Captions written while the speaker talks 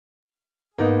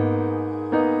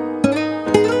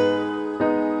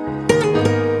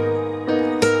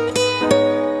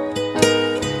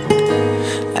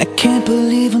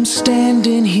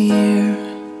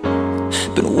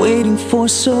for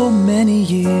so many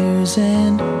years,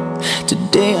 and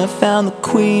today I found the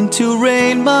queen to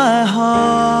reign my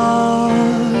heart.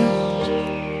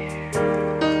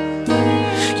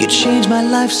 You changed my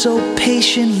life so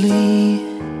patiently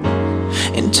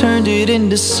and turned it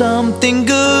into something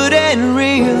good and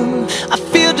real. I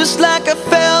feel just like I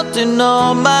felt in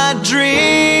all my dreams.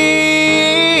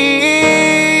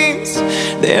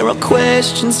 There are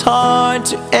questions hard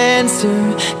to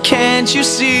answer, can't you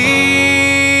see?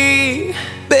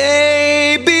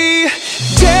 Baby,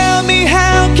 tell me,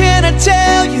 how can I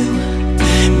tell you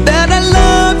that I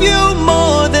love you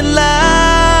more than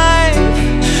life?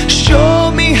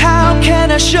 Show me, how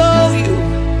can I show you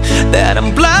that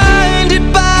I'm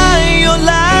blinded by your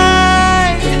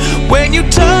light? When you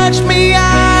touch me,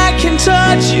 I can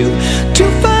touch you to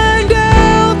find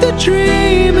out the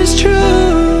dream is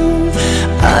true.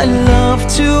 I love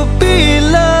to be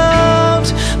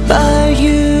loved by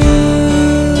you.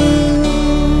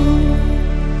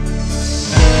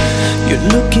 You're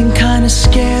looking kinda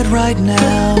scared right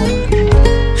now.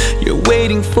 You're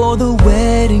waiting for the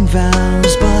wedding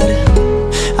vows, but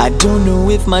I don't know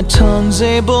if my tongue's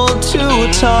able to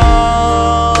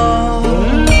talk.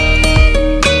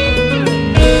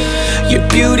 Your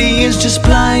beauty is just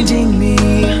blinding me,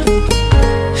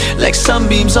 like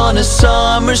sunbeams on a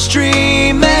summer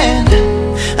stream, and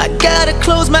I gotta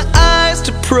close my eyes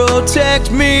to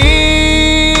protect me.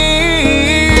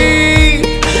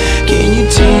 Can you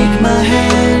take my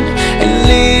hand and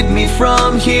lead me from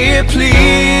here, please?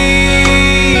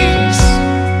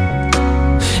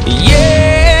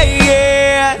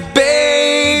 Yeah,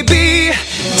 baby,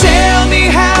 tell me,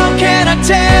 how can I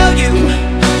tell you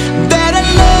that I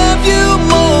love you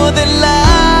more than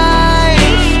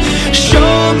life?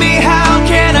 Show me, how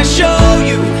can I show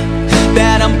you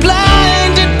that I'm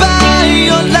blinded by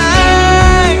your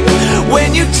light? When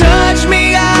you touch me,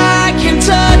 I can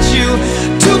touch you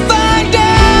to find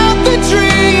out the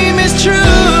dream is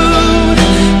true.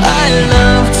 I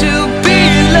love to be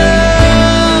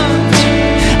loved.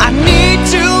 I need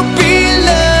to be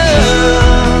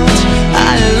loved.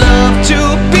 I love to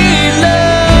be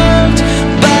loved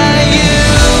by you.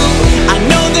 I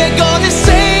know they're gonna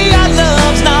say our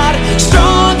love's not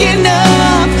strong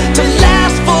enough to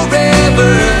last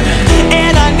forever,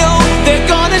 and I know they're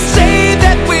gonna say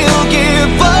that we'll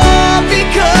give up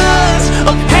because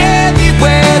of heavy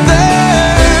weather.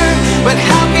 But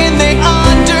how can they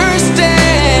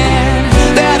understand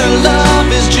that our love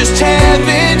is just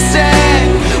heaven sent?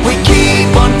 We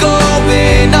keep on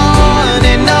going on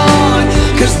and on,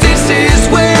 'cause this is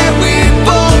where we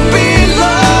both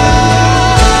belong.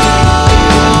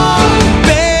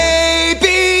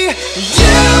 Baby,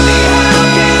 tell me, how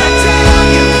can I tell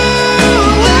you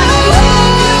that I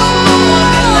love you more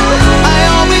than life? I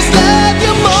always love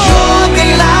you more than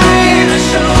life.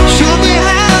 Show me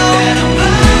how that I'm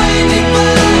blinded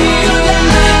by your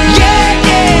light. Yeah,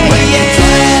 yeah, when you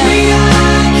touch me,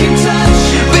 I can touch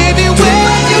you. Baby,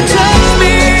 when you touch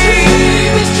me,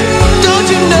 don't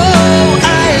you know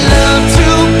I love to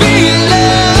be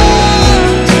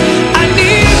loved? I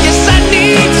need, yes, I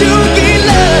need to be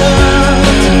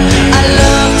loved. I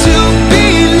love to be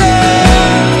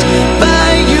loved by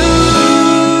you.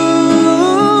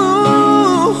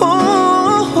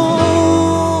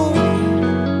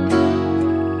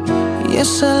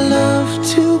 Yes, I love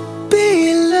to be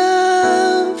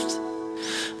loved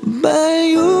by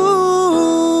you.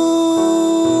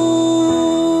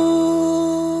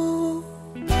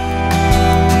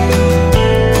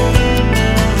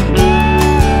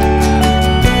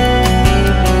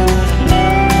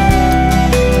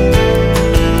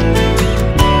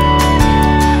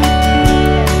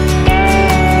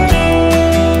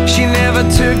 She never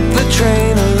took the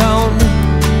train alone.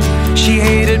 She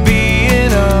hated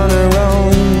being on her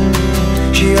own.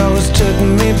 She always took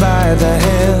me by the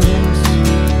hands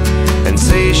and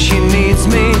say she needs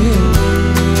me.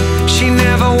 She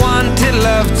never wanted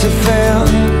love to fail.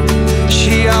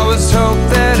 She always hoped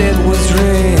that it was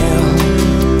real.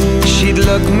 She'd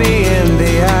look me in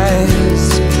the eyes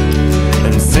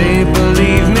and say,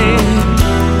 believe me.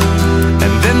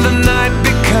 And then the night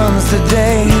becomes the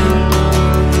day,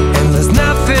 and there's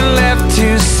nothing left to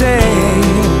say.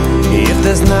 If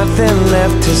there's nothing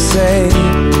left to say,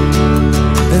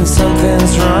 then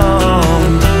something's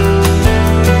wrong.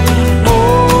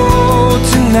 Oh,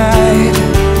 tonight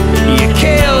you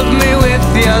killed me with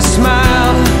your smile.